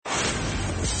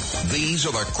These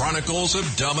are the Chronicles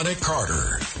of Dominic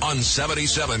Carter on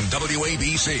 77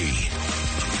 WABC.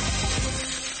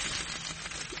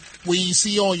 We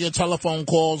see all your telephone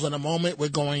calls in a moment. We're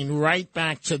going right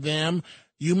back to them.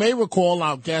 You may recall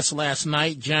our guest last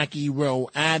night, Jackie Rowe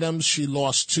Adams. She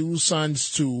lost 2 sons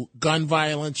to gun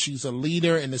violence. She's a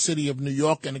leader in the city of New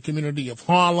York and the community of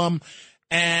Harlem.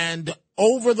 And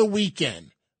over the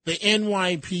weekend, the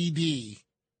NYPD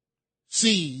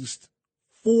seized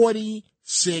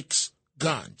 46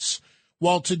 guns.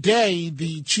 Well, today,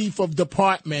 the chief of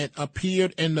department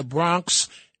appeared in the Bronx,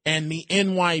 and the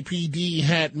NYPD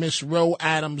had Miss Rowe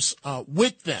Adams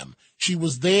with them. She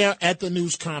was there at the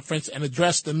news conference and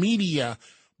addressed the media.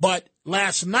 But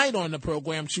last night on the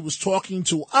program, she was talking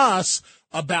to us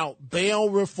about bail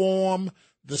reform,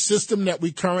 the system that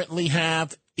we currently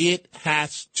have. It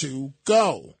has to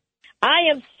go. I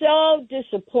am so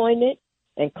disappointed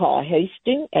in Carl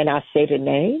Hastings, and I say the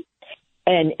name,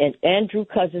 and Andrew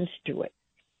Cousins Stewart.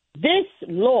 This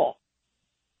law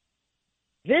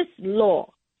is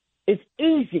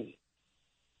easy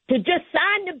to just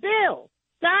sign the bill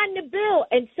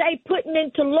and say, putting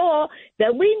into law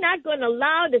that we're not going to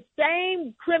allow the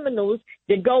same criminals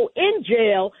to go in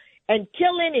jail and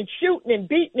killing and shooting and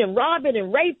beating and robbing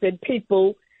and raping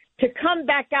people to come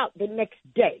back out the next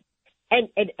day and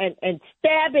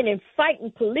stabbing and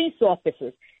fighting police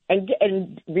officers and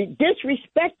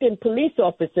disrespecting police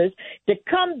officers to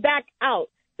come back out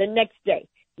the next day.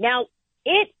 Now,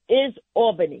 it is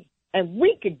Albany, and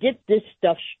we could get this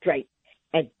stuff straight.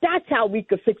 And that's how we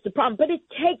could fix the problem. But it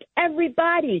takes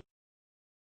everybody.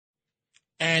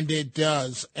 And it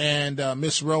does. And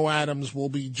Miss Rowe Adams will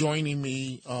be joining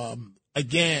me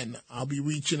again. I'll be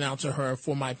reaching out to her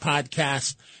for my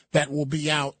podcast that will be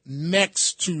out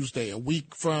next Tuesday, a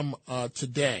week from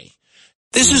today.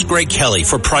 This is Greg Kelly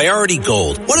for Priority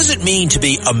Gold. What does it mean to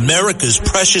be America's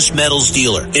precious metals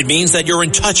dealer? It means that you're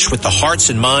in touch with the hearts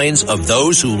and minds of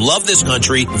those who love this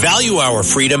country, value our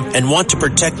freedom, and want to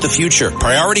protect the future.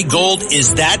 Priority Gold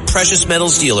is that precious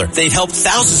metals dealer. They've helped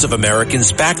thousands of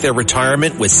Americans back their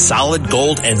retirement with solid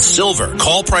gold and silver.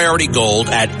 Call Priority Gold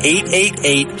at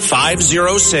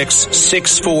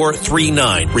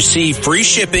 888-506-6439. Receive free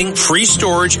shipping, free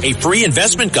storage, a free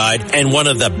investment guide, and one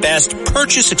of the best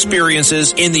purchase experiences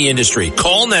in the industry.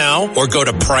 Call now or go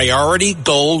to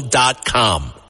PriorityGold.com.